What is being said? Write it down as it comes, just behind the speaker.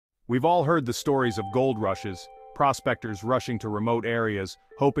We've all heard the stories of gold rushes, prospectors rushing to remote areas,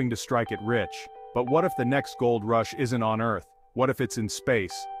 hoping to strike it rich. But what if the next gold rush isn't on Earth? What if it's in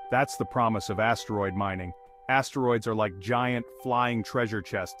space? That's the promise of asteroid mining. Asteroids are like giant, flying treasure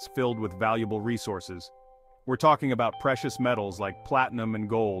chests filled with valuable resources. We're talking about precious metals like platinum and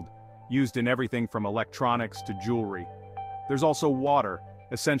gold, used in everything from electronics to jewelry. There's also water,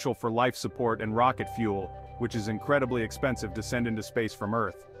 essential for life support and rocket fuel, which is incredibly expensive to send into space from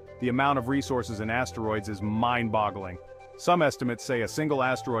Earth. The amount of resources in asteroids is mind-boggling. Some estimates say a single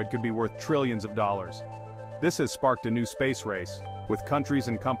asteroid could be worth trillions of dollars. This has sparked a new space race, with countries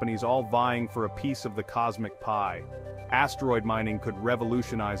and companies all vying for a piece of the cosmic pie. Asteroid mining could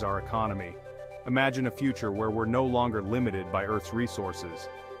revolutionize our economy. Imagine a future where we're no longer limited by Earth's resources.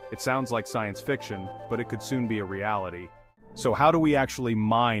 It sounds like science fiction, but it could soon be a reality. So how do we actually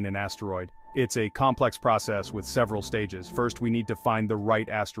mine an asteroid? It's a complex process with several stages. First, we need to find the right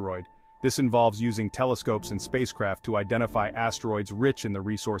asteroid. This involves using telescopes and spacecraft to identify asteroids rich in the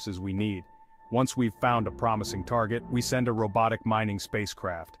resources we need. Once we've found a promising target, we send a robotic mining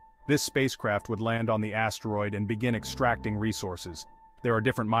spacecraft. This spacecraft would land on the asteroid and begin extracting resources. There are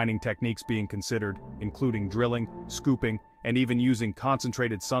different mining techniques being considered, including drilling, scooping, and even using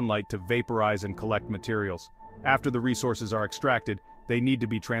concentrated sunlight to vaporize and collect materials. After the resources are extracted, they need to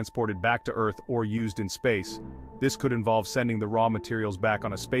be transported back to Earth or used in space. This could involve sending the raw materials back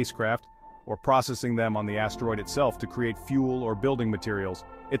on a spacecraft, or processing them on the asteroid itself to create fuel or building materials.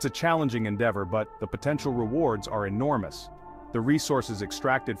 It's a challenging endeavor, but the potential rewards are enormous. The resources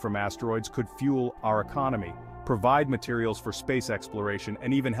extracted from asteroids could fuel our economy, provide materials for space exploration,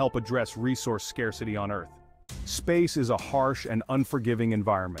 and even help address resource scarcity on Earth. Space is a harsh and unforgiving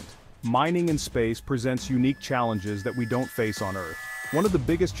environment. Mining in space presents unique challenges that we don't face on Earth. One of the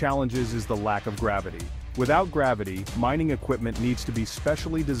biggest challenges is the lack of gravity. Without gravity, mining equipment needs to be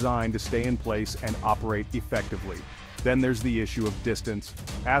specially designed to stay in place and operate effectively. Then there's the issue of distance.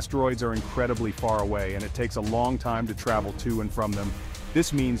 Asteroids are incredibly far away, and it takes a long time to travel to and from them.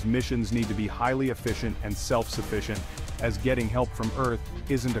 This means missions need to be highly efficient and self-sufficient, as getting help from Earth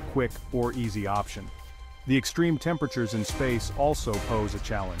isn't a quick or easy option. The extreme temperatures in space also pose a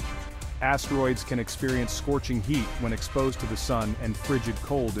challenge. Asteroids can experience scorching heat when exposed to the sun and frigid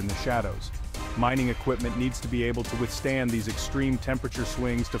cold in the shadows. Mining equipment needs to be able to withstand these extreme temperature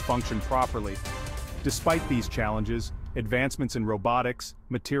swings to function properly. Despite these challenges, advancements in robotics,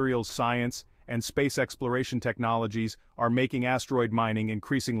 materials science, and space exploration technologies are making asteroid mining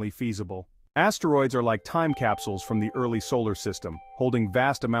increasingly feasible. Asteroids are like time capsules from the early solar system, holding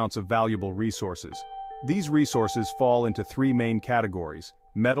vast amounts of valuable resources. These resources fall into three main categories: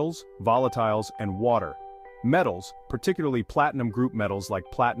 metals, volatiles, and water. Metals, particularly platinum group metals like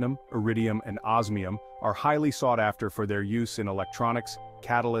platinum, iridium, and osmium, are highly sought after for their use in electronics,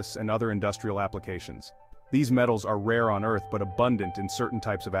 catalysts, and other industrial applications. These metals are rare on Earth but abundant in certain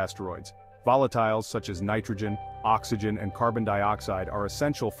types of asteroids. Volatiles such as nitrogen, oxygen, and carbon dioxide are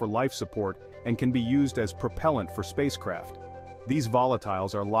essential for life support and can be used as propellant for spacecraft. These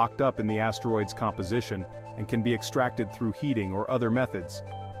volatiles are locked up in the asteroid's composition and can be extracted through heating or other methods.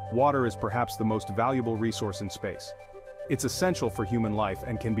 Water is perhaps the most valuable resource in space. It's essential for human life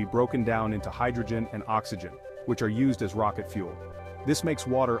and can be broken down into hydrogen and oxygen, which are used as rocket fuel. This makes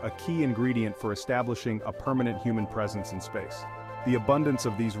water a key ingredient for establishing a permanent human presence in space. The abundance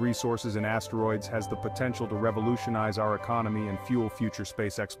of these resources in asteroids has the potential to revolutionize our economy and fuel future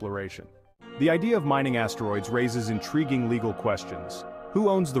space exploration. The idea of mining asteroids raises intriguing legal questions. Who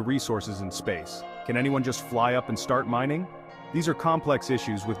owns the resources in space? Can anyone just fly up and start mining? These are complex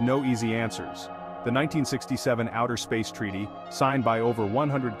issues with no easy answers. The 1967 Outer Space Treaty, signed by over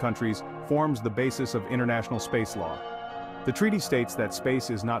 100 countries, forms the basis of international space law. The treaty states that space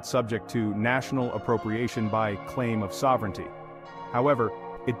is not subject to national appropriation by claim of sovereignty. However,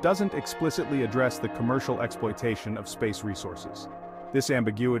 it doesn't explicitly address the commercial exploitation of space resources. This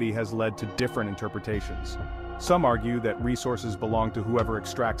ambiguity has led to different interpretations. Some argue that resources belong to whoever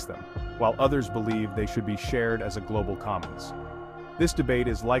extracts them, while others believe they should be shared as a global commons. This debate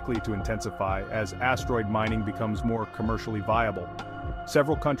is likely to intensify as asteroid mining becomes more commercially viable.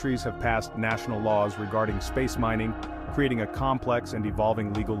 Several countries have passed national laws regarding space mining, creating a complex and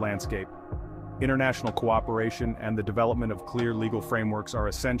evolving legal landscape. International cooperation and the development of clear legal frameworks are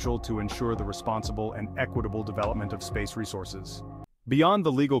essential to ensure the responsible and equitable development of space resources. Beyond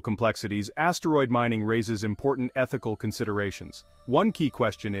the legal complexities, asteroid mining raises important ethical considerations. One key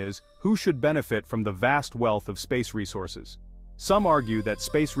question is, who should benefit from the vast wealth of space resources? Some argue that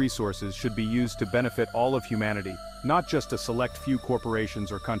space resources should be used to benefit all of humanity, not just a select few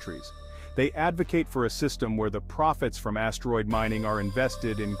corporations or countries. They advocate for a system where the profits from asteroid mining are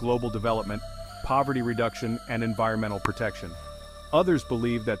invested in global development, poverty reduction, and environmental protection. Others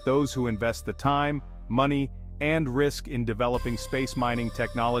believe that those who invest the time, money, and risk in developing space mining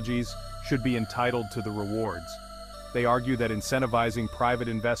technologies should be entitled to the rewards. They argue that incentivizing private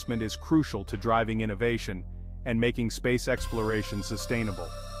investment is crucial to driving innovation and making space exploration sustainable.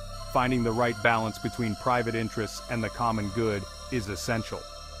 Finding the right balance between private interests and the common good is essential.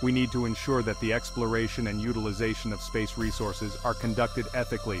 We need to ensure that the exploration and utilization of space resources are conducted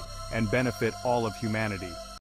ethically and benefit all of humanity.